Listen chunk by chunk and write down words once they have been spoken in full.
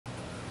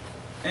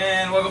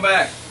And welcome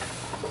back.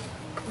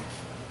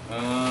 We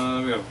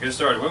go. Get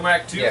started. Welcome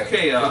back to Good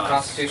Chaos.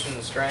 constitution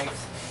and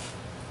strength.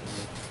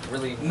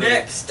 Really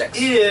Next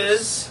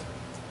is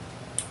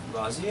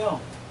Raziel.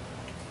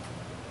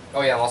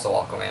 Oh yeah, I'm also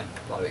Aquaman.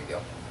 Not a big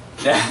deal.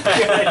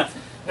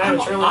 No,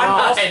 it's really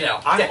not. I know.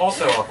 I'm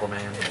also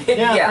Aquaman.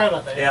 Yeah, I forgot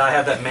about that. Yeah, I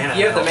have that mana.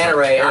 You have the mana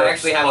ray, and I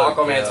actually have cloak,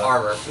 Aquaman's yeah.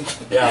 armor.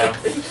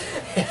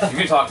 Yeah. You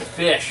can talk to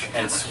fish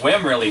and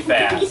swim really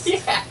fast.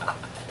 Yeah.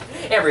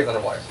 Everything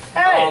underwater.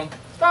 Hey,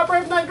 stop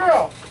raping that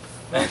girl.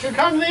 Don't you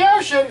come to the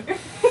ocean.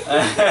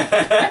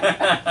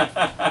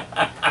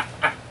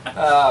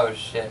 Oh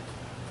shit.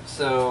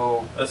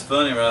 So That's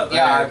funny, right there.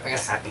 yeah, I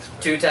guess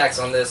 2 attacks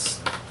on this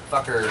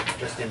fucker.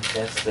 Just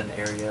infest an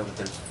area with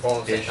those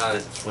Roll fish time.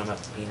 that swim up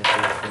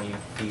penises when you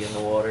be in the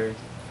water.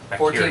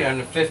 14 Bacteria.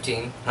 and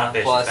 15 Not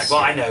fish, plus well,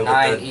 I know,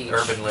 9 but the each.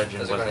 urban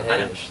legend Those was are the gonna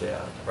hit. fish,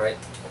 yeah. Right?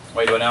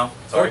 Wait, do it now?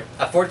 Sorry.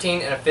 A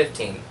 14 and a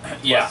 15.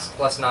 Yeah.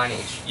 Plus 9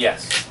 each.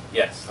 Yes.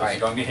 Yes. Those Alright. are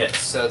going to get hit.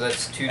 So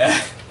that's 2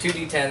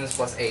 d10s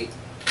plus 8.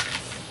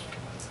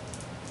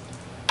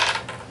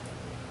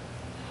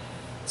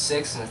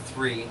 6 and a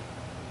 3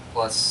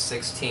 plus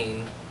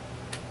 16.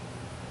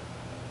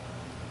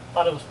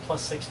 Thought it was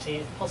plus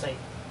 16, plus 8.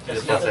 It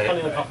is plus 8.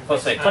 Funny the coffee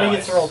Plus face. 8 But he twice.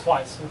 gets to roll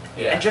twice.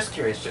 Yeah. And just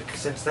curious,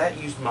 since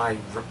that used my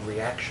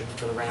reaction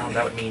for the round,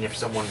 that would mean if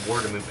someone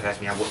were to move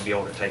past me, I wouldn't be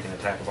able to take an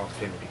attack of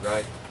opportunity,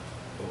 right?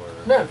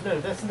 Or... No,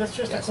 that's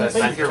just Yeah, a so cool it's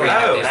thing. That's your Yeah,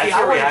 reaction. it's- That's I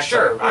your wasn't reaction.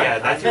 sure. Yeah,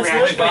 that's your That's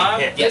reaction. not-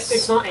 Hit. Yes.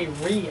 It's not a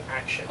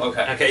reaction.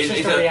 Okay. Okay, It's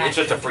it's just a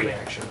just a reaction. free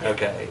action.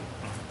 Okay.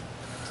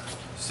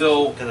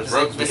 So Because it's Does it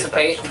rogues, we get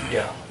dissipate? that.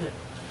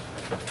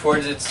 Yeah.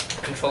 Towards its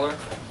controller.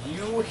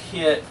 you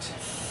hit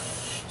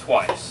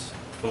twice.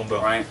 Boom,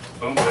 boom. Right?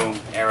 Boom, boom.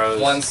 Arrows.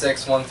 1,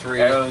 6, 1,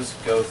 3. Arrows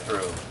go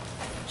through.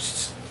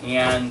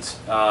 And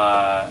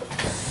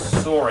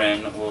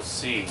Soren will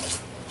see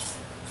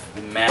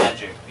the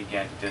magic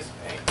begin to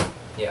dissipate.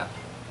 Yeah.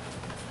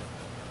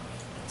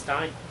 It's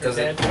dying. Does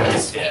You're it? dead.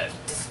 It's dead.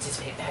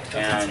 Dissipate back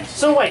And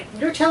So wait,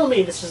 you're telling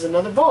me this is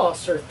another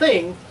boss or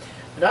thing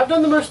that I've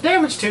done the most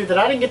damage to that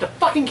I didn't get to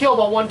fucking kill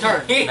by one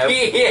turn?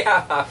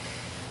 Yeah.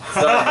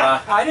 sorry,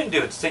 brah. I didn't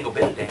do a single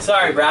bit of damage.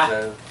 Sorry, brah.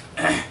 So.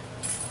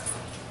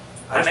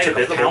 I just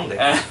took a pounding.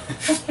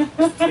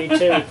 Me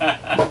too.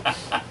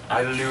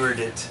 I lured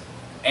it.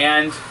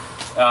 And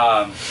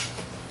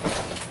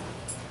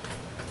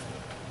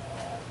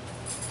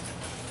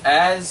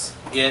as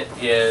it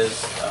is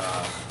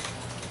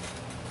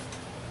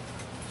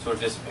sort of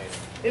dissipated,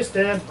 It's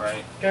dead.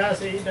 right?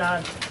 Guys, he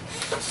died.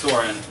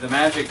 Soren, the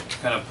magic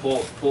kind of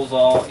pulls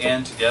all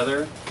in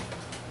together,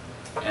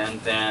 and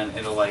then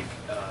it'll like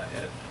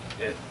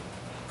it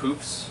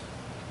poofs,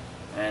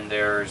 and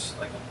there's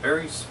like a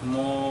very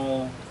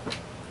small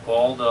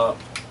balled up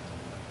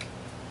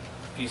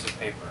piece of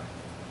paper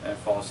that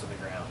falls to the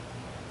ground.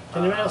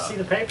 Can anyone else see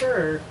the paper?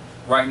 Or?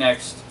 Right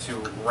next to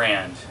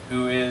Rand,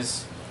 who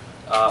is,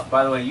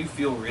 by the way, you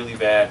feel really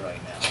bad right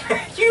now.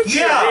 You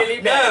feel really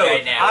bad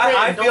right now.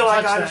 I Ray, feel don't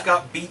like touch I that. just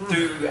got beat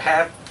through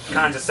half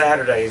kinds of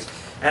Saturdays,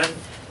 and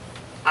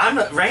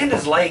Rand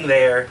is laying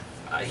there.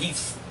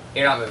 He's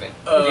You're not moving.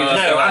 no, You're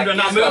just going I'm like- not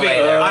just gonna moving.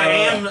 lay there. I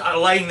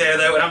am laying there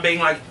though, and I'm being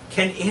like,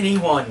 can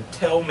anyone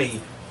tell me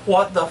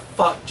what the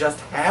fuck just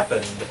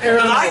happened?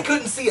 Because I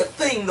couldn't see a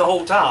thing the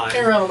whole time.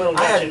 Around the middle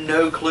I had gotcha.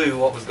 no clue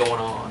what was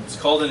going on. It's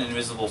called an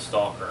invisible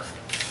stalker.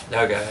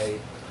 Okay.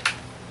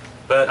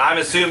 But I'm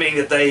assuming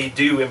that they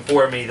do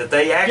inform me that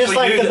they actually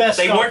like knew the that best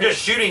they weren't stalker.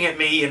 just shooting at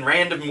me and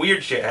random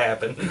weird shit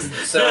happened.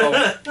 So,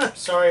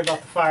 Sorry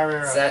about the fire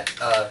arrow, is that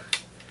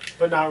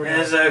but not really.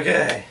 It's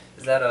okay.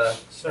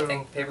 So,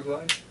 thing paper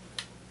glowing?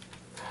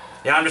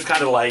 Yeah, I'm just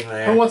kind of laying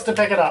there. who wants to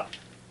pick it up?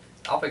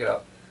 I'll pick it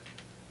up.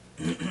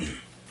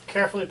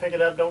 Carefully pick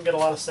it up. Don't get a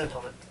lot of scent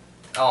on it.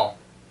 Oh.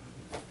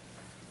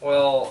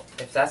 Well,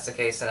 if that's the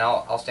case, then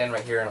I'll stand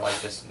right here and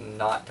like just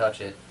not touch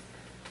it.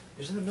 It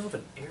was in the middle of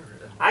an error.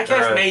 I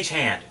cast Mage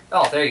Hand.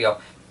 Oh, there you go.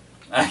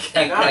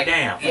 Okay. God Like,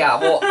 damn. Yeah,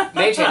 well,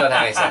 Mage Hand doesn't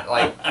have any scent.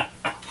 Like,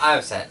 I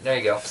have scent. There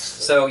you go.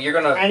 So you're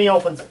gonna. And he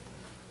opens it.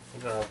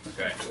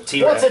 Okay.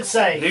 T-Rex. What's it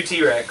say? New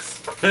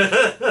T-Rex.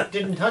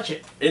 Didn't touch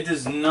it. It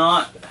does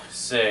not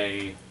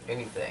say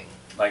Anything.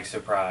 like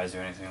surprise or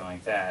anything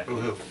like that.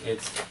 Ooh.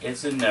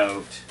 It's a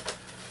note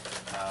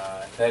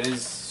that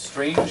is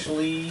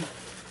strangely.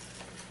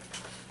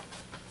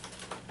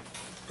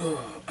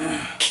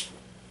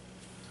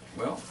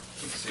 Well,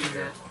 let's see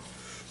here.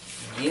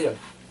 Get him.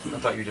 I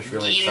thought you were just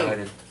really Get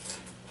him.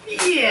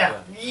 excited.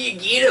 Yeah. You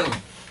get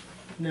him.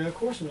 No, of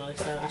course I'm not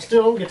excited. I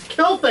still don't get to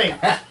kill things.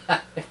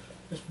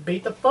 Just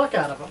beat the fuck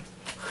out of them.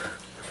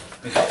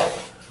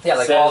 Yeah,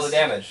 like Says, all the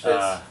damage.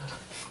 That's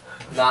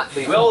not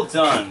lethal. well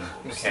done,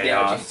 Just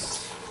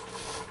Chaos.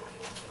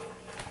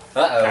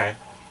 Uh-oh. Okay.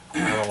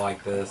 I don't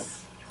like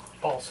this.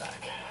 Ballsack.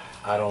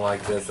 I don't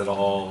like this at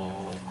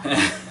all.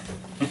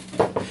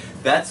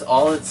 That's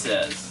all it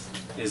says.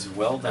 Is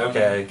well done.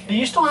 Okay. Do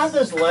you still have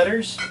those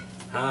letters?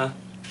 Huh?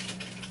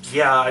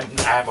 Yeah,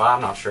 well,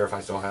 I'm not sure if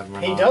I still have them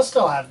or He not. does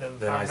still have them. if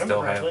Then I remember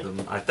still have correctly.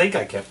 them. I think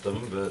I kept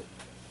them, but...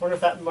 Wonder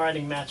if that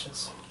writing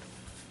matches.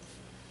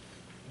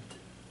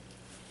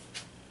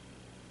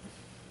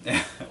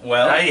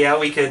 Well, Yeah,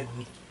 we could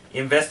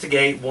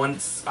investigate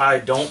once I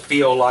don't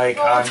feel like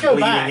Well, I'm let's go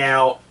bleeding back.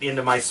 out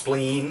into my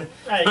spleen.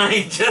 Hey,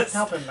 I just,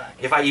 help him back.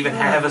 if I even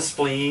have a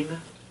spleen.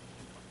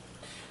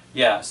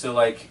 yeah. So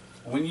like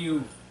when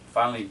you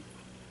finally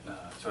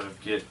sort of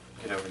get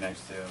over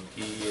next to him,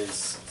 he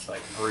is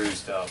like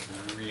bruised up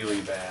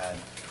really bad,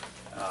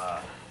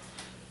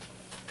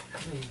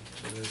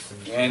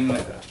 and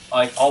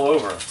like all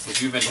over.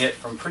 Because you've been hit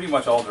from pretty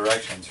much all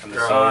directions, from the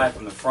Right. side,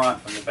 from the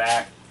front, from the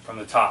back, from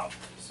the top.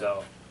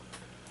 So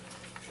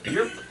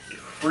you're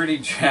pretty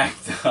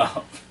jacked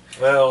up.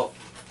 Well,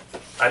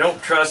 I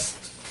don't trust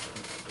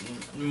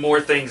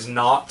more things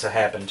not to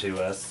happen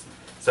to us.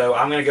 So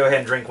I'm going to go ahead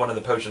and drink one of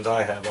the potions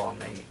I have on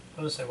me.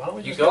 I was gonna say, why don't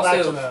we You just can go back to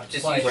also the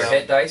just place? use your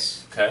hit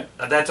dice. Okay.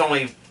 That's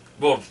only,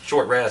 well,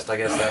 short rest. I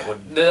guess that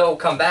would. They'll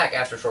come back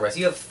after short rest.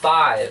 You have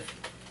 5.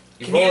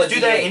 Can you roll just a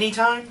do that D8.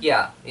 anytime?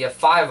 Yeah, you have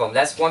 5 of them.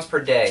 That's once per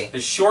day.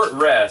 The short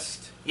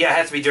rest. Yeah, it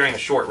has to be during a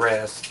short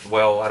rest.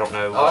 Well, I don't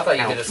know. Oh, I thought you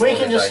counts. could just We roll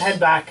can hit just dice. head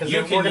back because You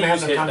we're can gonna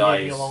have use enough time to hit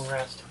give you a dice. long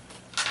rest.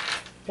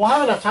 We'll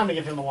have enough time to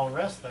give him a long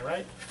rest, though,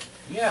 right?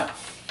 Yeah.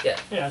 Yeah,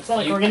 it's not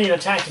like You- we're getting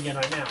attacked again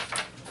right now.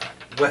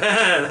 Well,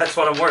 that's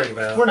what I'm worried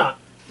about. We're not.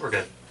 We're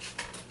good.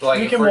 Like,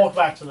 You if can we're- walk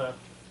back to the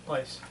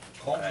place.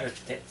 Hold your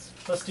tits.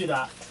 Let's do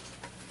that.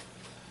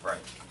 Right.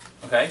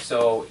 Okay.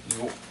 So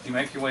you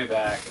make your way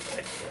back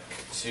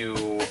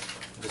to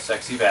the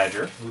sexy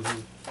badger.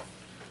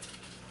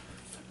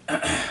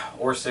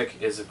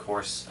 Orsic is of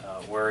course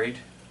worried.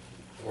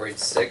 Worried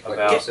sick. Like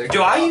About- you're sick.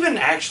 Do I even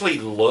actually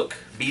look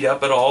beat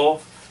up at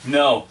all?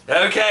 No.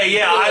 Okay,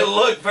 yeah, I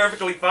look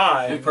perfectly You're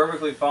fine.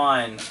 perfectly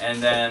fine, and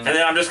then And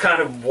then I'm just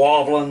kind of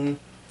wobbling,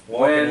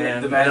 walking when in,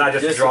 the and then I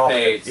magic just drop it.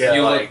 dissipates, Yeah.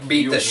 You like, look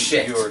beat the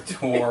shit. You are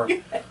tore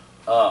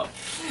up.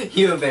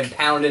 You have been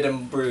pounded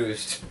and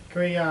bruised.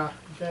 Can we,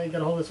 okay,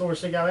 get a hold of this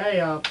horse and go, hey,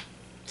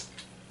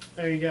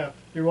 there you go.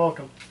 You're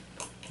welcome.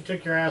 He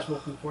took your ass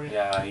whooping for you.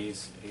 Yeah,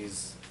 he's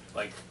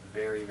like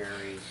very.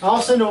 I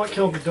also know what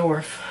killed the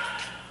dwarf.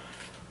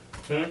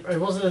 Hmm? Or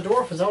was it a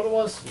dwarf? Is that what it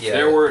was? Yeah.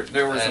 There were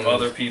some And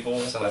other people.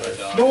 some that others.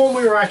 had The died. one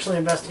we were actually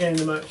investigating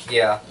the most.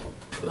 Yeah.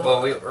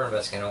 Well, we were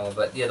investigating all,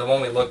 but yeah, the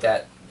one we looked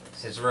at,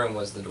 his room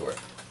was the dwarf.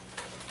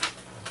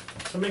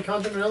 Somebody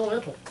conjured an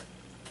elemental.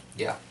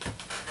 Yeah.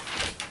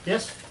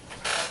 Yes?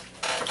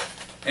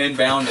 And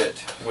bound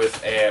it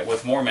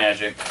with more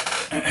magic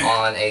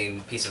On a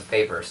piece of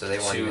paper, so they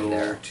weren't even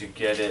there. to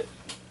get it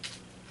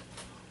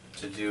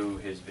to do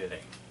his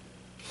bidding.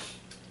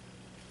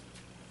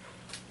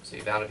 So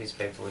you found a piece of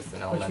paper with an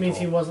Which elemental. means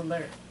he wasn't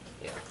there.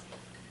 Yeah.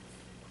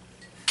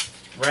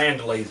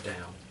 Rand lays down.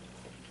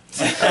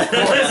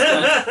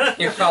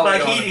 You're probably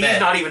Like going to he's bed.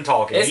 not even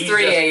talking. It's He's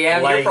 3 just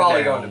a.m. You're laying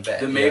probably down. going to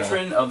bed. The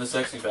matron of the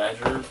sexy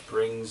badger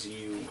brings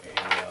you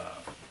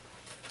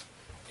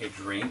a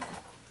drink.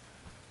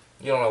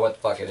 You don't know what the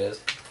fuck it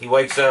is. He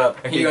wakes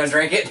up. Are you gonna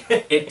drink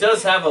it? It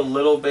does have a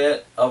little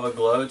bit of a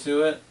glow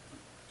to it,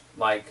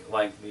 like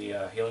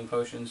the healing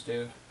potions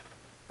do,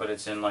 but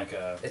it's in like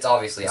a It's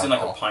obviously it's in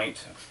like a alcohol.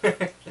 pint.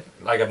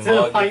 like a It's in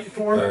a mug. pint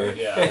form. Or-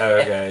 Yeah.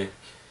 Okay.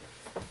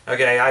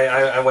 Okay,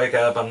 I wake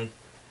up and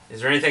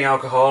is there anything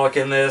alcoholic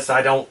in this?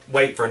 I don't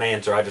wait for an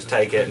answer. I just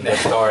take it and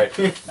just start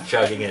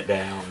chugging it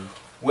down.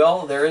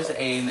 Well, there's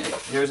an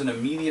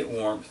immediate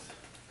warmth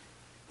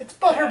It's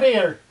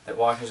butterbeer. that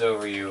washes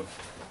over you,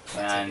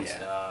 and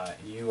Yeah.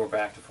 you are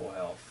back to full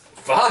health.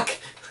 Fuck!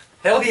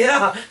 Hell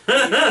yeah!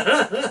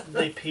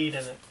 They peed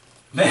in it.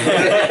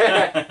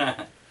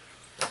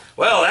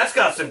 Well, that's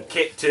got some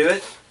kick to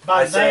it.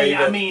 By I say they,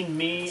 I that- mean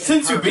me. and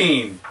Sensu her.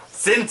 bean.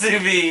 Sensu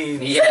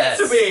bean! Yes.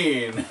 Sensu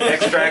bean.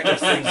 Extract of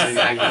sensu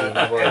Exactly.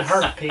 bean. And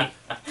hurt pee.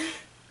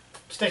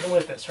 Sticking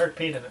with this. Hurt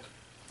peed in it.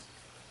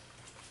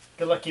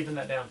 Good luck keeping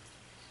that down.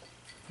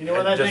 You know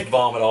where that Just dick?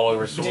 vomit all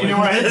over Do you know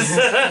where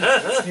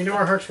Swing. Do you know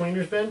where Hertz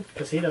Wiener's been?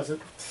 Because he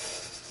doesn't.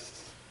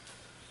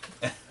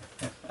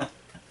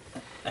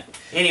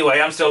 Anyway,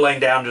 I'm still laying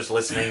down just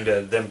listening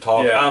to them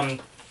talk. Yeah.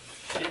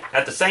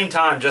 At the same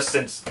time, just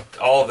since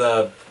all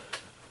the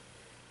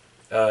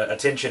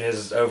attention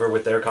is over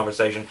with their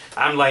conversation,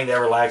 I'm laying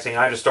there relaxing.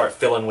 I just start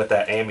filling with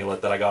that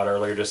amulet that I got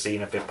earlier, just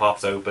seeing if it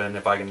pops open,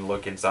 if I can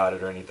look inside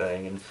it or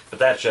anything. But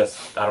that's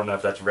just, I don't know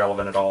if that's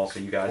relevant at all, so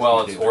you guys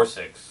Well, can it's do it.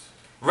 Orsic's.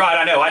 Right,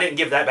 I know. I didn't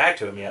give that back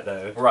to him yet,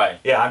 though. Right.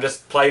 Yeah, I'm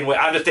just playing with,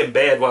 I'm just in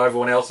bed while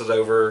everyone else is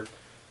over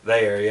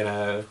there, you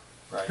know.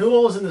 Right. Who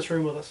all was in this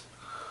room with us?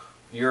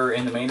 You're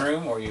in the main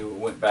room, or you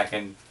went back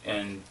into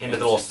the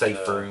little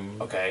safe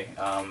room. Okay.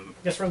 I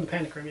guess we're in the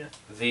panic room, yeah.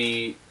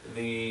 The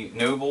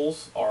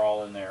nobles are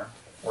all in there.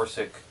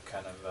 Orsic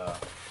kind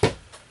of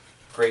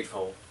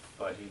grateful,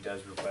 but he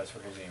does request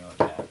for his amulet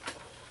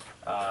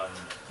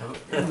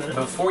back.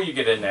 Before you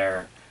get in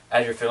there,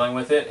 as you're fiddling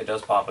with it, it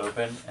does pop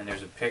open, and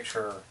there's a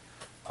picture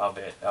of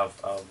it of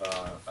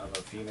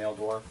a female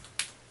dwarf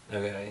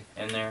Okay.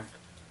 in there.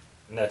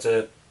 And that's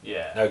it?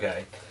 Yeah.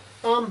 Okay.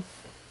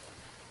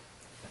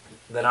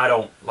 Then I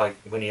don't, like,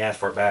 when he asks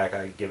for it back,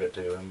 I give it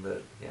to him,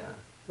 but, yeah.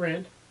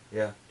 Rand,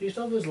 Yeah. do you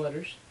still have those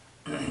letters?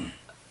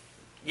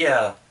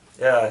 Yeah.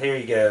 Yeah, here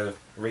you go.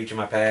 Reach in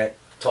my pack.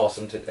 toss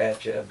them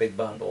at you, a big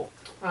bundle.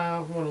 I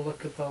want to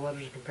look at the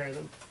letters and compare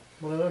them.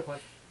 What do they look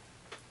like?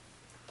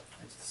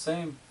 It's the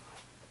same.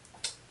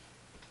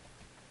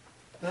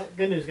 Well,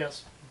 good news,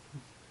 guys.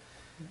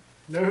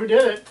 Know who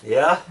did it?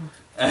 Yeah.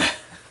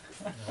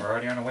 We're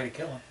already on our way to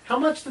kill him. How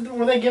much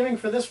were they giving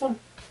for this one?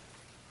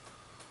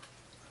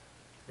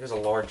 There's a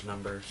large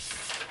number.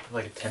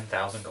 Like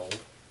 10,000 gold.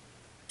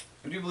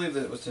 Would you believe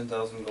that it was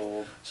 10,000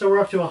 gold? So we're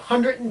up to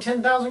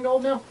 110,000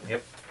 gold now?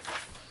 Yep.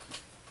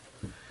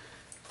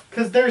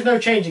 Because there's no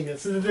changing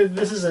this.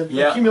 This is an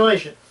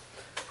accumulation.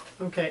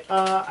 Okay,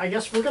 I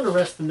guess we're going to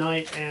rest the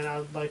night, and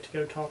I'd like to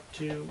go talk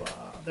to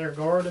their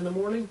guard in the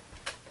morning.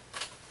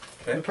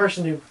 Okay. The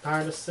person who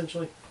hired us,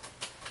 essentially.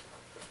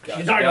 Gotcha,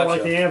 She's not going to like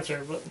gotcha. the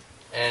answer, but...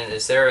 And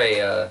is there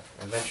a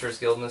adventurers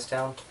guild in this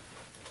town?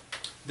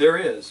 There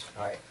is.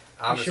 All right,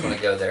 I'm just gonna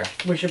go there.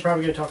 We should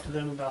probably go talk to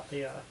them about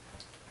the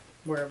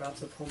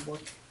whereabouts of Homeboy.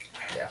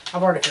 Yeah.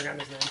 I've already forgotten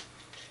his name.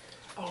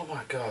 Oh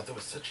my god, there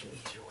was such an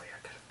easy way I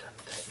could have done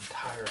that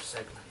entire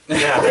segment.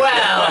 Yeah.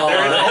 Well,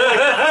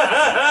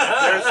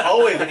 There's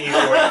always an easy way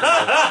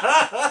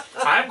to do it.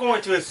 I'm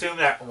going to assume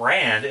that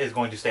Rand is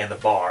going to stay in the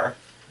bar,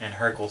 and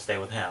Herc will stay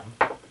with him.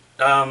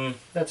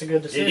 That's a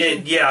good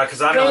decision. Yeah,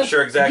 because I'm not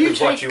sure exactly you what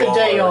take you the are.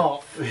 day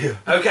off.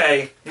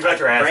 Okay, You got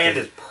your ass Rand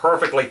kicked. is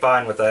perfectly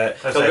fine with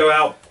that. Let's He'll say, go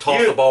out, toss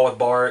you- the ball with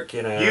Bark,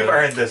 you know. You've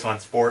earned this one,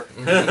 sport.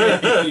 you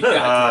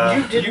got,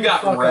 You didn't you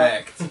got fuck up.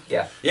 wrecked.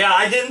 yeah. Yeah,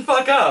 I didn't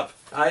fuck up.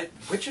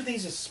 Which of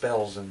these is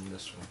spells in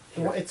this one?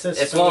 It says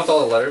It's one with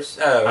all the letters.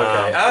 Oh,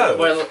 okay.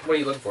 What are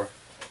you looking for?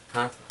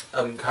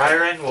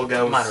 Kyron will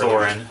go with Minor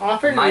Soren. Oh, I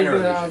figured Minor we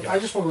were illusion. I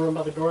just want to run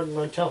by the guard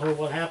and tell her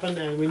what happened,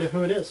 and we know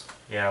who it is.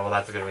 Yeah, well,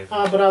 that's a good reason.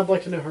 But I'd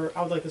like to know her.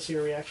 I would like to see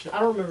her reaction. I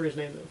don't remember his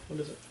name though. What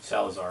is it?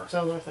 Salazar.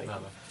 Salazar, thank you.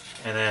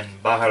 And then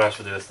Baharash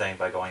will do his thing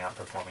by going out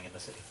performing in the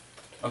city.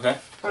 Okay.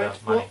 So, All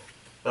right. money. Well,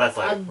 But that's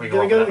later. I'm We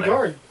gonna over go to that the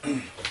later.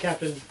 guard,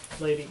 Captain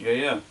Lady.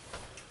 Yeah.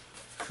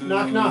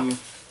 Knock, knock.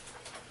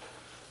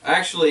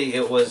 Actually,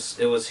 it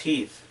was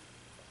Heath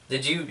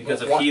Did you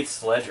because of want-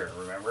 Heath's ledger.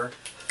 Remember?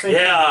 Thank you.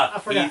 Yeah. I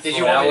forgot. Did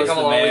you want me to come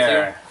along with you?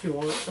 If you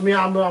want. I mean,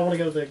 I want to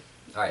go to the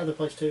All right. other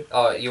place too.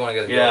 Oh, you want to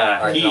go to the Yeah,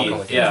 All right, I'll come Heath.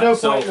 with you. Yeah. There's no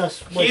so point in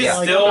us. he's Like,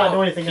 still- I'm not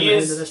doing anything in he the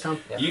is- end of this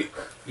time. Yeah.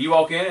 You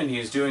walk in and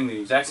he's doing the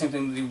exact same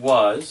thing that he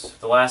was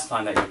the last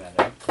time that you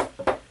met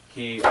him.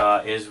 He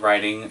is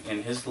writing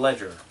in his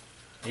ledger.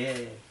 Yeah.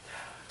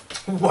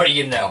 What do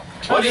you know?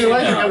 What How's do your you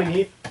ledger know? coming,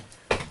 Heath?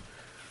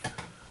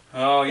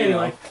 Oh, you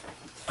Anyway.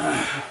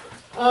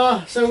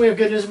 know. So we have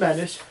good news and bad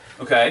news.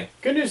 Okay.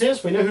 Good news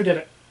is we know who did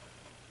it.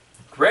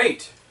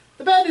 Great.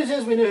 The bad news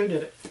is we know who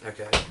did it.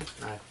 Okay.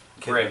 I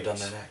could Great. have done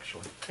that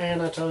actually.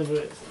 And I'll tell him who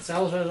it is.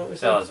 Salazar is what we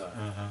said. Salazar.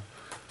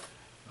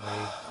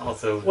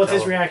 Also, What's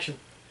his tell- reaction?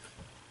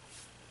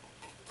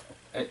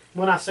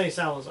 When I say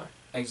Salazar.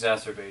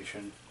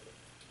 Exacerbation.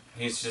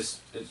 He's just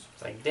It's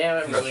like, damn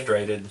it, really?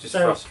 Frustrated. just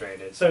So-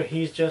 frustrated. So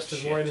he's just as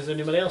Shit. worried as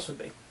anybody else would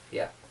be.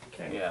 Yeah.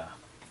 Okay. Yeah.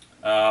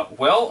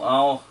 Well,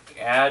 I'll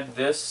add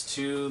this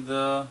to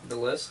the The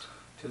list.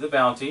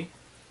 bounty.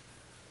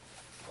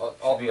 All,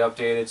 Will be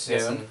updated soon.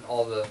 missing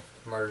all the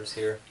murders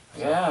here.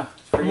 Yeah.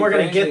 It's pretty And we're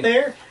going to crazy. get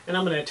there, and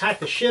I'm going to attack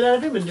the shit out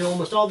of him and do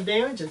almost all the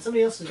damage, and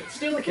somebody else is going to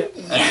steal the kill.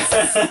 Yes.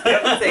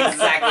 That's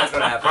exactly what's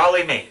gonna happen.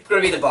 Probably me. It's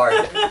gonna be the bard.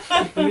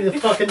 Give me the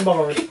fucking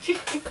bard.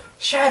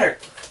 Shatter.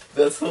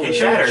 That's He hilarious.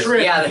 shatters.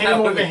 Trip, Yeah, hit that him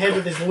would over the be head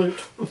with his loot.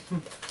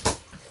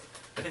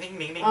 Ding, ding, ding,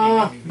 ding,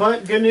 ding.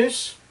 But good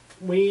news,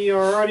 we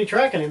are already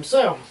tracking him,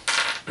 so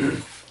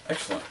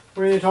Excellent.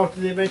 we're going to talk to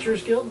the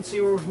Adventurers Guild and see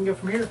where we can go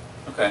from here.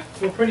 Okay.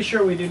 We're pretty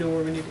sure we do know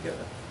where we need to go,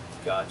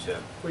 though, Gotcha.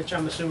 which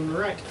I'm assuming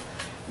we're right.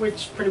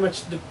 Which pretty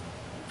much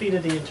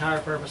defeated the entire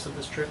purpose of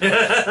this trip.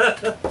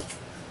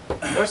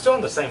 We're still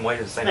on the same way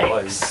to the same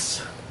place. Thanks.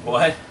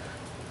 What?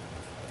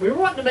 We were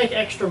wanting to make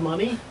extra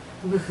money,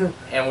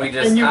 And we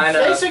just and you kind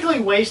of. basically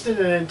wasted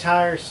an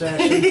entire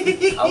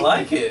session. I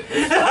like it.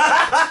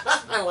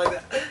 I like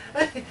that.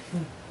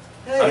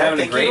 Hey, I'm I having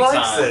a think great he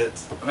likes time.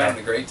 it. I'm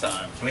having a great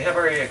time. Can we have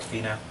our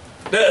EXP now?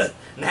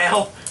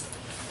 Now?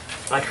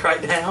 Like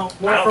right now?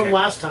 More don't from care.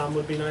 last time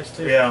would be nice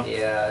too. Yeah.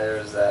 Yeah,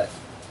 there's that.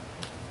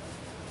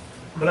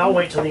 But I'll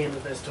wait till the end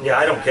of this. To Yeah,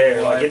 I don't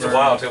care. Like, it's a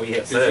while till we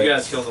hit Because you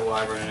guys 6. killed the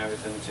wyvern and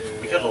everything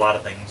too. We killed a lot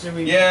of things.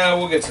 Yeah,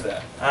 we'll get to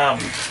that.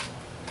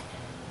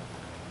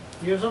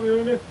 You have something you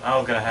want to do? I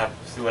was gonna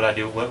see what I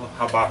do.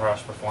 How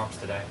Baharash performs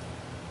today.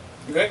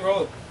 Okay,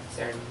 roll it. Is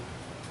there...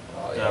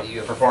 Oh yeah, you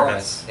have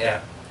Performance.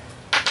 Yeah.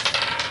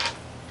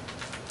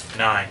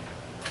 9.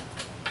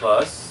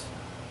 Plus,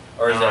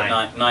 or is that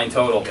 9. 9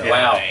 total? Yeah.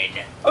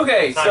 Wow.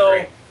 Okay, It's not so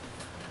great.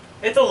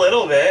 It's a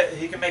little bit.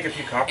 He can make a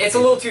few copies. It's a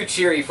little too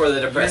cheery for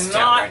the depressed you're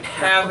town not right now.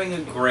 having a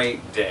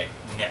great day,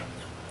 No.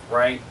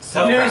 right?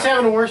 You know he's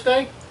having a worse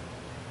day?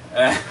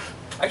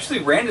 Actually,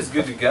 Rand is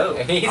good to go.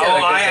 He's Oh, having a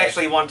good I day.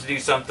 actually want to do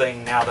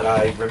something now that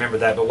I remember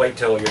that, but wait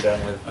till you're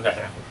done with.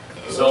 Okay.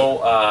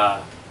 So,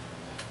 I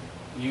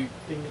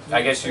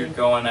guess you're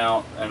going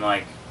out and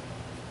like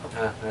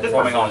That's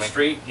performing on the performing.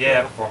 street.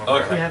 Yeah, performing.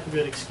 Okay. We have a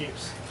good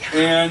excuse.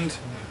 And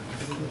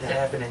didn't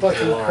happen in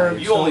Fucking your curb.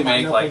 life. You only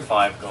make Nothing. like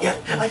 5 gold. Yeah,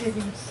 I didn't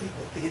even see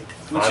that.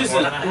 Which Five isn't,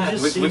 more than I had. You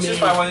just which see is me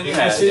fine than you as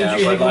had, soon as yeah,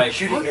 you but hit like,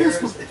 Shooting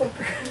arrows.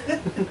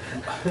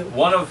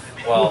 one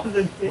of, well,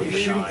 Then Were you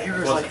hit shooting you.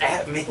 arrows wasn't- like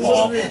at me?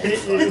 Then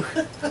hit you.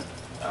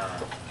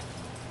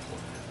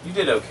 you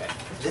did okay.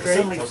 There's Great.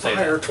 so many We'll say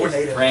fire that.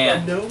 tornadoes.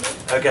 Ran. No.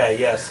 Okay,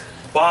 yes.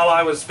 While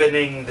I was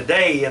spending the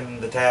day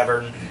in the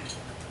tavern,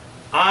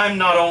 I'm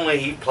not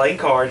only playing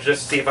cards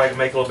just to see if I can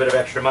make a little bit of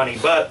extra money,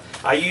 but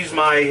I use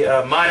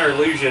my minor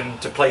illusion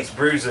to place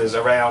bruises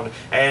around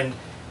and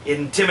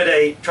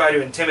try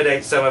to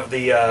intimidate some of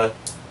the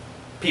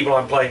people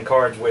I'm playing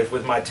cards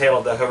with my tale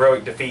of the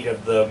heroic defeat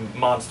of the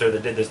monster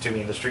that did this to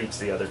me in the streets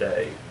the other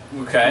day.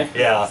 Okay.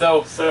 Yeah.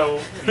 So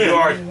You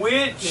are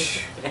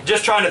which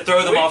just trying to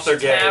throw them off their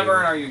game.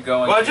 tavern are you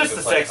going Well, to? just to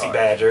the play sexy cards?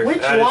 badger. Which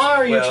I just- lie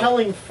are you well,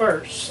 telling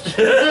first?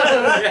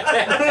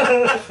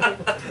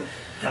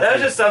 That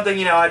was just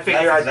something, I'd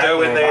figure That's I'd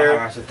go in exactly there. where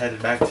I should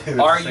headed back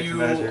to. Are Sexy you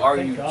Badger. are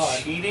Thank you God.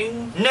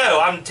 cheating?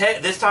 No,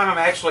 this time I'm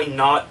actually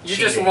not You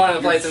cheating. just wanted to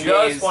play You some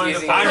just games wanted to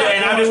using play-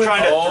 I'm just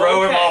trying to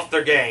throw him Okay. off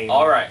their game.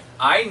 All right.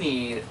 I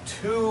need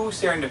 2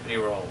 serendipity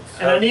rolls.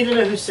 And I need to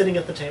know who's sitting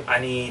at the table. I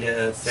need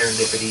a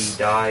serendipity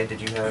die.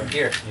 Did you have?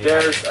 Here. Yeah.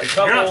 There's a You're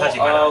couple not touching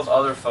my of dice.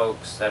 other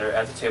folks that are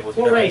at the table with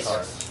What their race?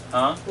 cards.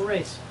 Huh? What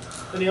race?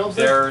 Any elves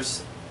there?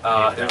 There's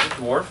a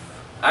dwarf.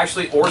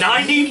 Actually, Orsic.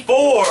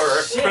 94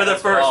 for the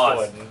first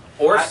Awesome. one.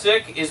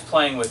 Orsic is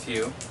playing with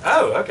you,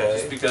 Oh, just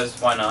okay. because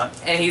why not?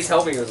 And he's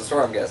helping you with the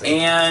store, I'm guessing.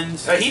 And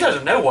He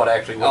doesn't know what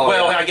actually. Oh,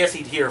 well, yeah. I guess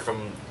he'd hear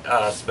from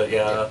us, but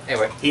yeah,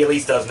 Anyway. he at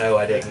least does know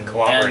I didn't.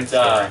 Cooperate.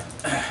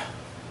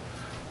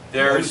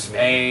 there's Knows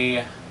me.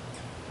 a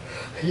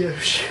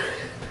Yosh.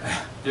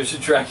 there's a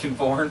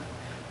dragonborn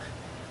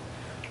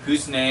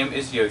whose name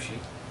is Yoshi,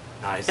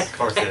 Nice. Of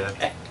course it is.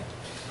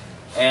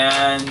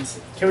 and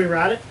Can we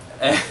ride it?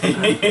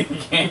 you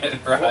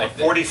can't ride it.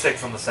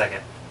 46 on the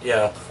second.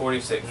 Yeah.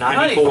 46.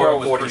 94,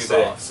 was 46,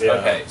 pretty boss. yeah.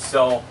 Okay,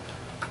 so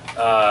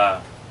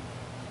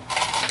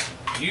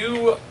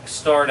you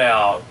start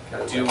out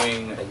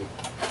doing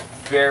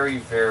very,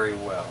 very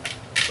well,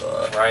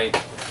 right?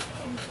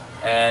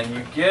 And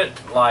you get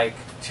like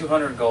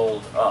 200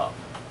 gold up.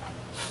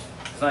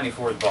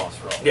 94 is the boss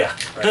roll. Yeah.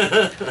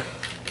 Right?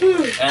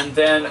 And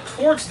then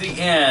towards the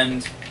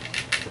end,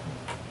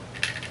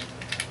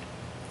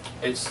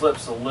 it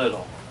slips a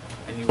little,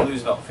 and you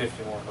lose about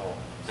 50 more gold.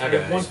 Okay.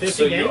 150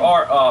 So game? you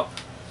are up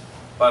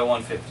by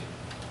 150.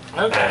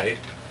 Okay.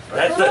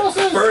 That's What else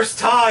the is- first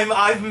time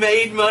I've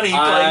made money I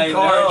playing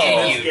cards know.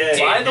 in this You game.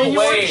 By the And you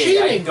weren't way, I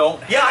cheating.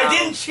 don't have Yeah, I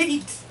didn't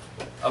cheat.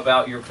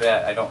 about your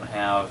bet. I don't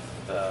have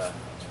the.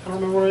 I don't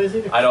remember what it is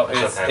either. I don't.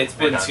 It's okay. It's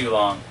been We're done. too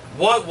long.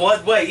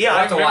 What? Wait, yeah, We'll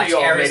I have to remember watch you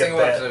all every made a single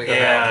bet. episode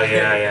again.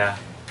 Yeah.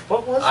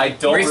 What was I it?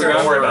 don't Research.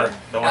 Don't worry about remember.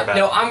 it. Don't worry about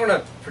No, it. I'm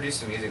gonna produce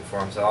some music for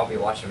him, so I'll be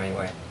watching him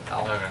anyway.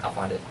 Okay. I'll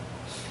find it.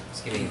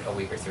 Just give me a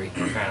week or 3.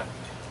 Fair enough.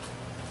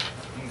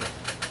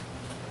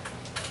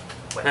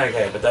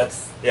 Okay, but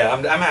that's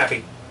I'm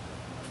happy.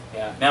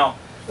 Yeah. Now,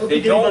 I don't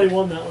they think anybody don't.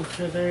 won that one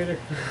right there either.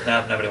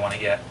 No, nobody won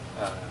it yet.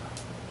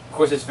 Of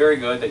course, it's very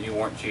good that you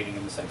weren't cheating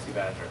in the Sexy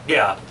Badger.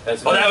 Yeah.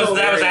 That's Well, that was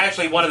very,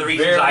 actually one of the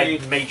reasons very, I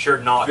made sure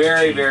not to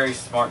very, cheat. very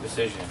smart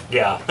decision.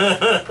 Yeah.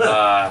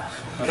 Uh,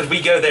 Because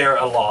we go there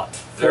a lot.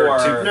 There are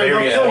For- two No,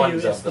 various they'll kill ones you,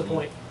 of that's the them.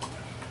 point.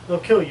 They'll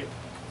kill you.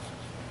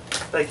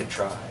 They can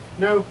try.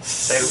 No. No,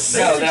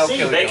 they'll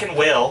kill They you. can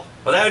will.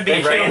 Well, that would be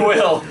They can Rand.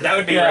 will. That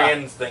would be Yeah.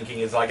 Rand's thinking.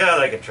 Is like, oh,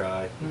 they could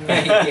try.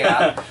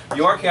 Yeah.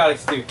 you are chaotic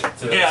stupid.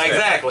 So Yeah, that's fair.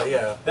 exactly.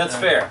 Yeah. That's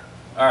fair.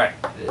 All right.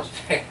 It is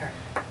fair.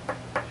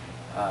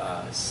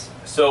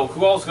 So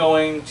who all's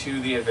going to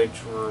the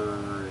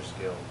Adventurers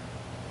Guild?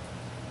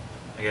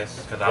 I guess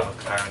because I'm a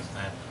tyrant's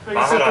man. I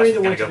Well, guess I the thought I three was that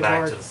going went to to go the back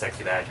guard. to the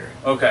sexy badger.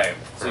 Okay.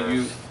 So For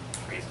you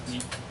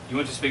reasons. you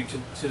went to speak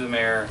to the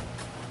mayor,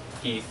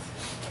 Heath,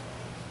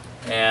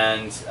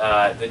 and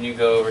then you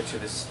go over to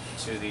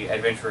the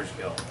Adventurers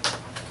Guild.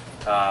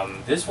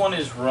 This one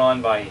is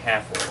run by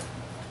half-orc.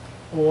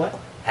 What?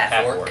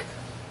 Half-orc.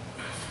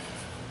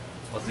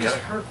 What's the Just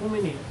other? hurt when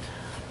we need it.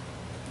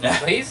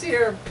 Well, he's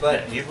here,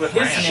 but He's with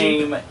His Rand.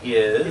 name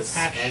It's is.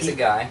 half it's a sheep.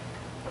 guy.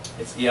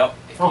 Yep.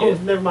 Oh,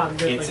 never mind.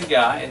 Good It's a thing.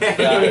 guy. It's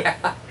a guy.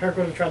 Yeah. Herc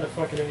would have tried to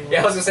fuck it anyway.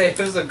 Yeah, I was gonna say if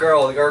this was a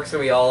girl, the girl's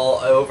gonna be all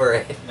over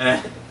it.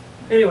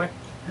 Anyway.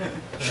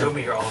 Show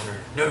me your honor.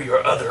 Know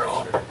your other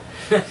honor.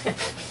 You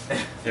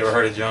ever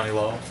heard of Johnny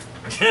Law?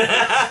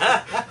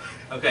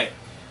 Okay.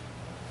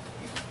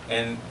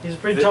 And He's a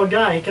pretty tall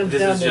guy. He comes this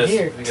down is to just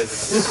here.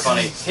 because it's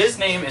funny. His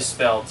name is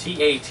spelled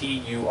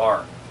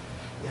Tatur.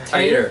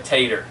 Tater.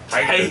 Tater.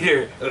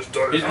 Tater.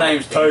 His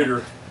name's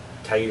Tater.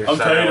 Tater. I'm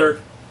salad.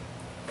 Tater.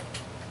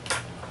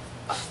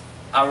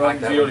 I like run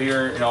the that field one.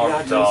 here in Yeah, I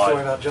told a story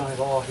Arkansas. about Johnny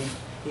Law.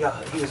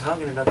 He was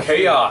hung in another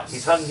Chaos. state.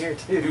 He's hung here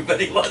too, but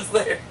he was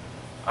there.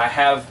 I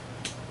have.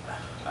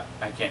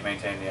 I can't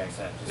maintain the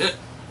accent just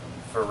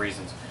for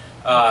reasons.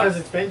 Because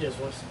it's Benja's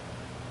voice.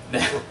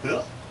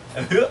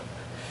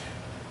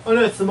 Oh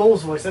no, it's the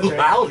mole's voice. That's right.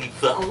 Howdy,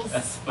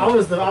 fellas. I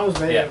was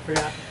Benja. Yeah. I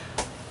forgot.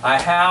 I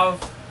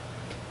have.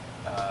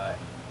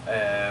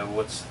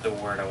 What's the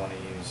word I want to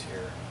use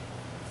here?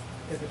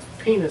 If it's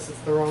penis, it's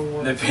the wrong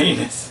word. The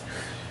penis.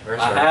 Where's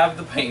I her? have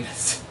the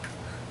penis.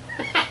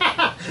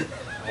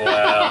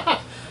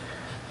 Wow.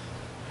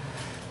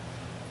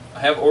 I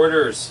have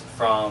orders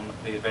from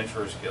the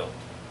Adventurers Guild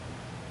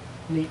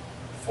Neat.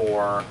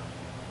 for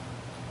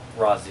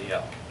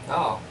Raziel.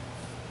 Oh,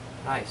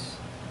 nice.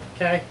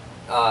 Okay.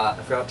 Uh,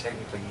 I forgot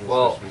technically he is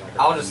well, supposed to be like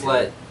a I'll just leader.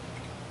 let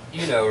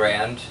you know,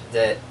 Rand,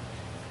 that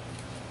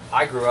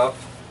I grew up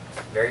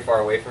very far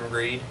away from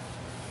greed.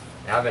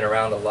 And I've been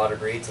around a lot of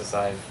greed since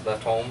I've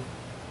left home.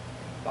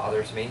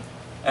 Bothers me.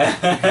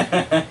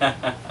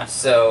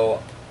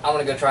 So I'm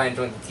gonna go try and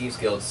join the Thieves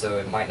Guild, so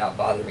it might not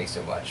bother me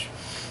so much.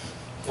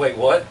 Wait,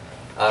 what?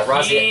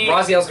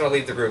 Raziel's gonna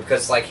leave the group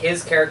because like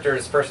his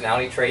character's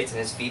personality traits and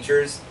his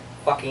features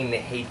fucking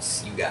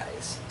hates you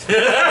guys.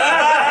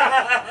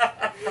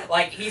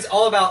 Like he's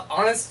all about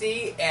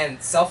honesty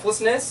and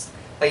selflessness.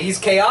 Like he's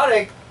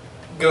chaotic,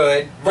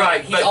 good.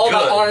 Right, He's but all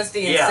about good.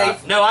 honesty and Yeah.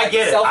 safe. No, I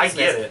get it. I selflessness.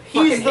 get it.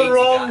 Fucking He's the hates you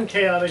wrong guys.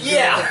 chaotic.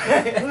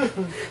 Yeah.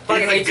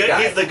 Fucking hates you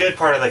guys. He's the good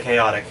part of the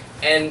chaotic.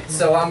 And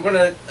so I'm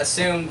gonna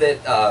assume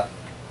that So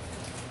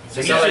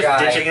this he's other just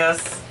guy, ditching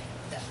us.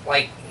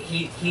 like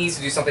he needs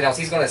to do something else.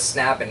 He's gonna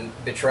snap and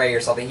betray or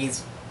something.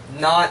 He's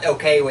not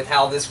okay with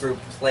how this group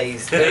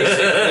plays.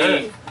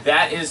 Basically,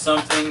 that is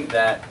something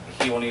that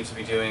he will need to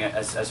be doing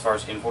as far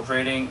as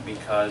infiltrating,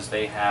 because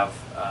they have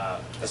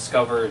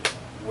discovered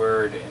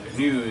word and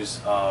news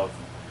of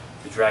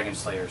the Dragon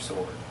Slayer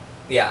sword.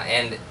 Yeah,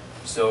 and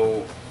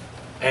So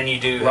And you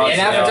do. Right.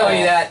 and after Yeah. telling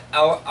you that,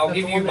 I'll That's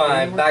give the you one that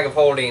my anywhere? bag of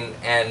holding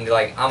and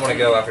like I'm gonna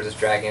go after this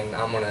dragon.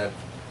 I'm gonna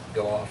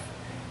go off,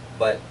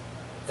 but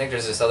I think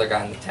there's this other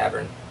guy in the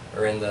tavern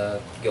or in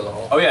the guild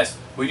hall. oh yes,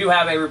 we do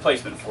have a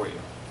replacement for you.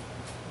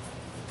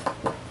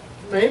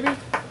 Maybe.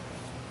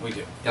 We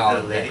do.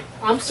 No, The lady.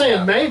 I'm saying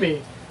Yeah.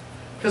 maybe.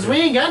 Because we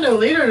ain't got no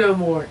leader no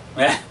more.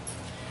 And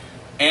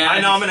I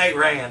nominate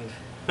Rand.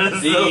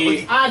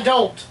 the I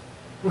don't.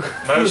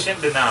 Motion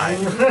denied.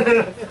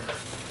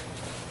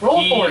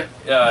 Roll for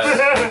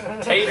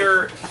it.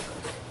 Tater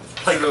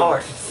Play sort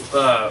of,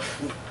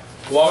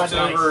 cards. walks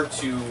Nice. over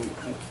to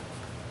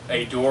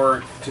a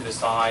door to the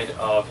side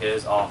of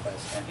his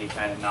office, and he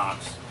kind of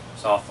knocks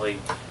softly,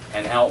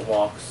 and out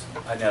walks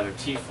another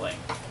tiefling.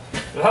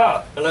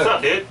 Ah, What's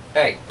up, dude?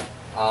 Hey,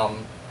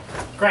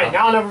 Great.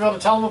 Now I'll never be able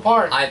to tell them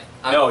apart. I'm,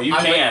 No, you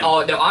I'm can. Like,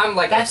 oh no, I'm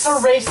like That's a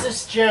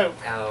racist joke.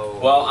 Oh.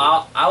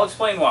 Well, I'll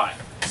explain why.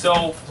 So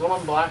Is one of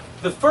them black?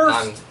 the first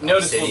I'm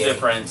noticeable obsidian.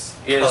 difference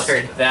is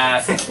Colored.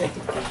 that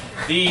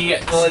the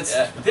Well,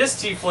 it's-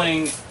 this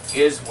tiefling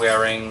is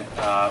wearing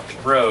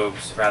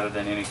robes rather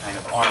than any kind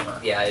of armor,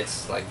 Yeah,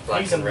 it's like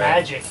black He's a and red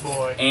magic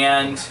boy.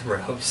 and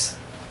robes.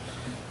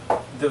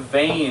 the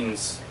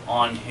veins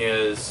on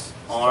his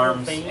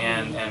arms veiny.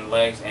 and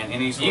legs and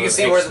any sort You can of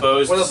see where the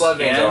exposed blood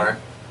veins skin, are.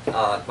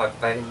 My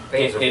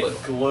veins are blue.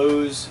 it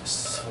glows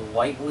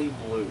slightly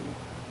blue.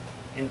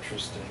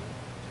 Interesting.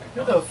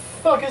 Who the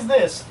fuck is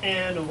this?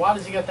 And why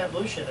does he got that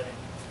blue shit in it?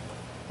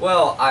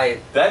 Well,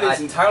 That is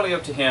I- entirely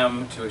up to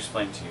him to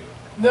explain to you.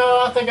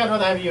 No, I think I'd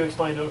rather have you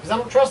explain to it because I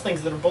don't trust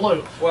things that are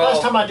blue. Well,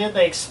 Last time I did,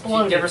 they you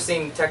exploded. ever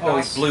seen Technos? Oh,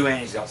 he's blue and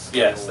he's got scales.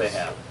 Yes, they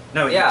have.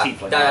 No, he's Yeah, a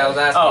tiefling. that I was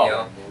asking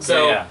Oh, you.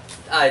 So,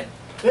 yeah.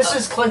 This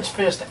is clenched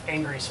fist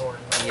angry sword.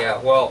 yeah,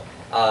 well,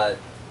 a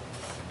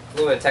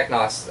little bit of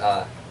Technos,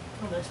 Oh,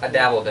 nice. I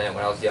dabbled in it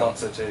when I was young. Thought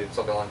so too.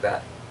 Something like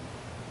that.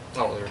 I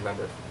don't really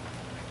remember.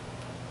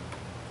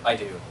 I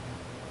do.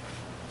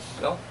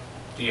 No?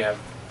 Do you have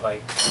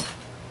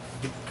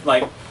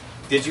like,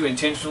 did you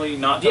intentionally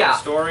not tell Yeah. the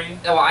story?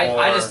 No, I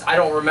Or- just, I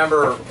don't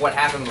remember what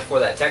happened before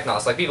that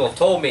Technos. Like, people have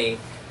told me,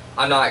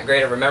 I'm not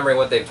great at remembering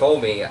what they've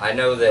told me. I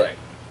know that Right.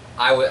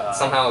 I was Uh,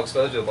 somehow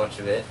exposed to a bunch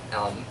of it.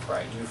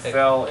 Right. You Hey.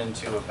 fell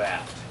into a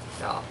vat.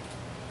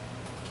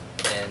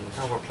 And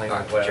Oh, we're playing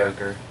Alright, with whatever.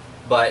 Joker.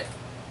 But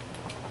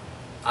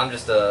I'm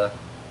just a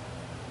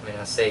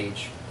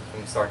sage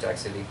from Startack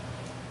City.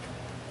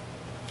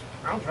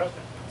 I don't trust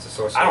it. It's a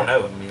sorcerer. I don't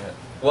know him yet.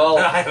 Well,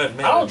 I haven't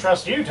met I don't him.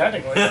 trust you,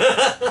 technically.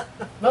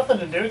 Nothing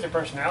to do with your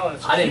personality.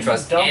 It's I didn't just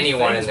trust dumb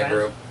anyone things, in the man.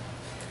 group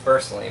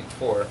personally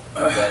before,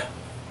 but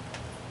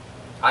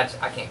I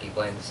can't keep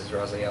playing this as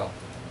Raziel.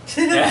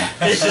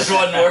 It just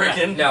wasn't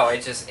working. No,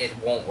 it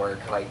won't work.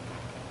 Like,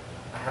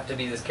 I have to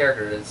be this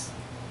character that's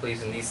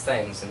pleasing these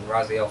things, and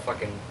Raziel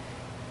fucking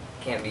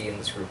can't be in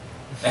this group.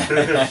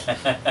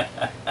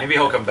 Maybe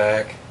he'll come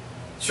back.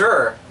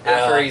 Sure,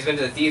 after Yeah. he's been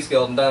to the Thieves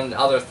Guild and done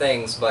other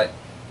things, but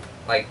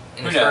like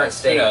in Who his current knows? Who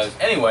state, knows?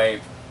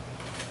 Anyway,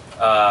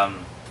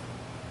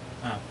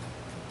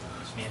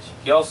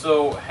 he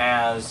also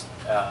has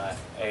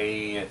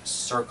a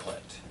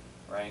circlet,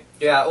 right?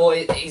 yeah. Well,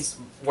 he's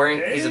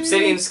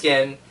obsidian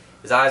skin.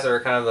 His eyes are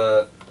kind of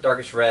a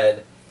darkish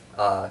red,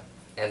 and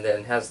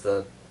then has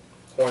the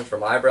horns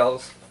from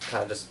eyebrows,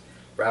 kind of just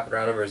wrapping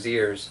around over his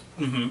ears.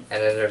 Mm-hmm. And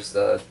then there's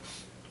the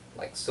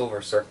like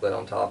silver circlet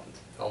on top.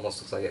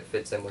 Almost looks like it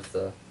fits in with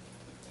the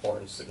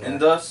horns. sitting And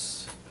there.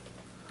 thus,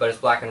 But it's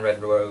black and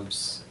red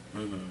robes.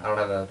 mm-hmm. I don't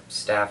have a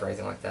staff or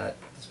anything like that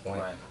at this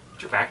point. Right.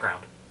 What's your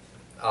background?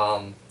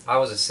 I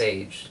was a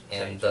sage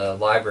in the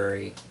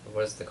library.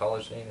 What is the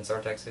college name? It's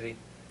R-Tek City.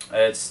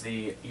 It's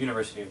the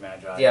University of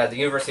Magi. Yeah, the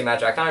University of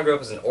Magi. I kind of grew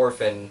up as an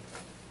orphan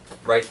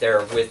right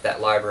there with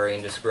that library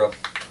and just grew up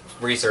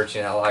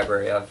researching that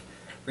library. I've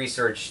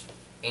researched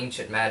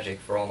ancient magic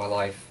for all my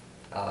life.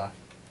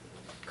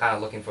 Kind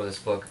of looking for this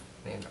book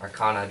named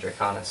Arcana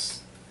Draconis.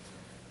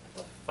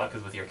 Fuck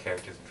is with your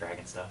characters and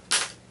dragon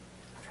stuff.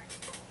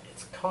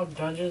 It's called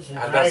Dungeons and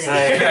I was about to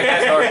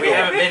Dragons. say, we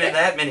haven't been in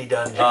that many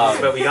dungeons,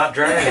 but we got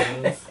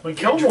dragons. We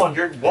killed one.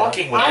 You're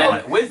walking with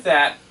And one. with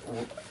that,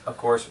 of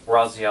course,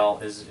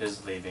 Raziel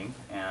is leaving.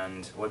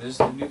 And what is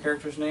the new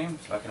character's name?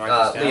 So I can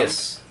write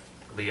this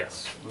down.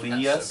 Lius.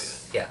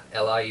 Lius. Yeah,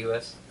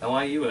 Lius.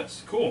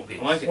 Lius. Cool.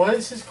 I like it. What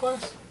is his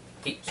class?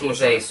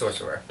 He's a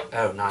sorcerer.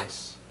 Oh,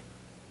 nice.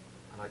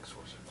 I like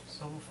sorcerer.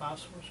 Level 5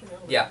 sorcerer?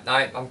 Yeah,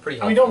 I'm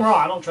pretty I mean, helpful. don't get me wrong,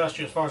 I don't trust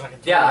you as far as I can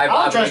throw Yeah, you. I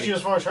don't trust believe you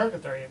as far as her can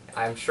throw you.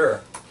 I'm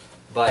sure.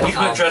 But You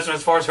couldn't trust him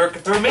as far as her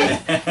could throw me.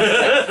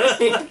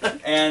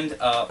 And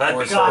of That'd be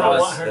course, God, I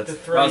Raz- want her to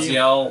that's- throw you.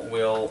 Raziel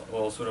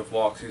will sort of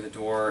walk through the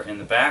door in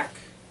the back,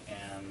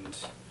 and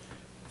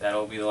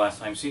that'll be the last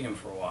time you see him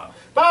for a while.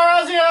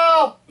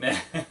 Bye,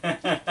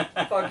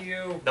 Raziel! fuck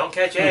you. Don't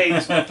catch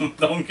AIDS.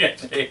 Don't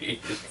get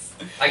AIDS.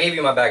 I gave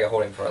you my bag of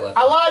holding before I left.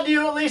 I lied to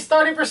you at least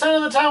 30%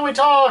 of the time we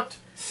talked.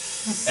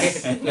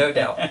 No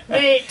doubt.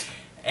 Neat.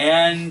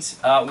 And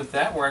with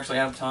that, we're actually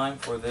out of time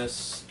for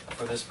this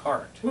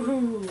part.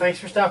 Woohoo. Thanks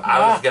for stopping I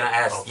by. was gonna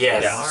ask,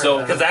 yes. Yeah,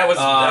 so Because that was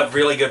a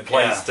really good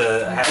place to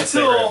have a Until-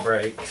 cigarette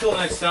break. Until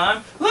next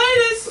time,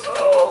 latest.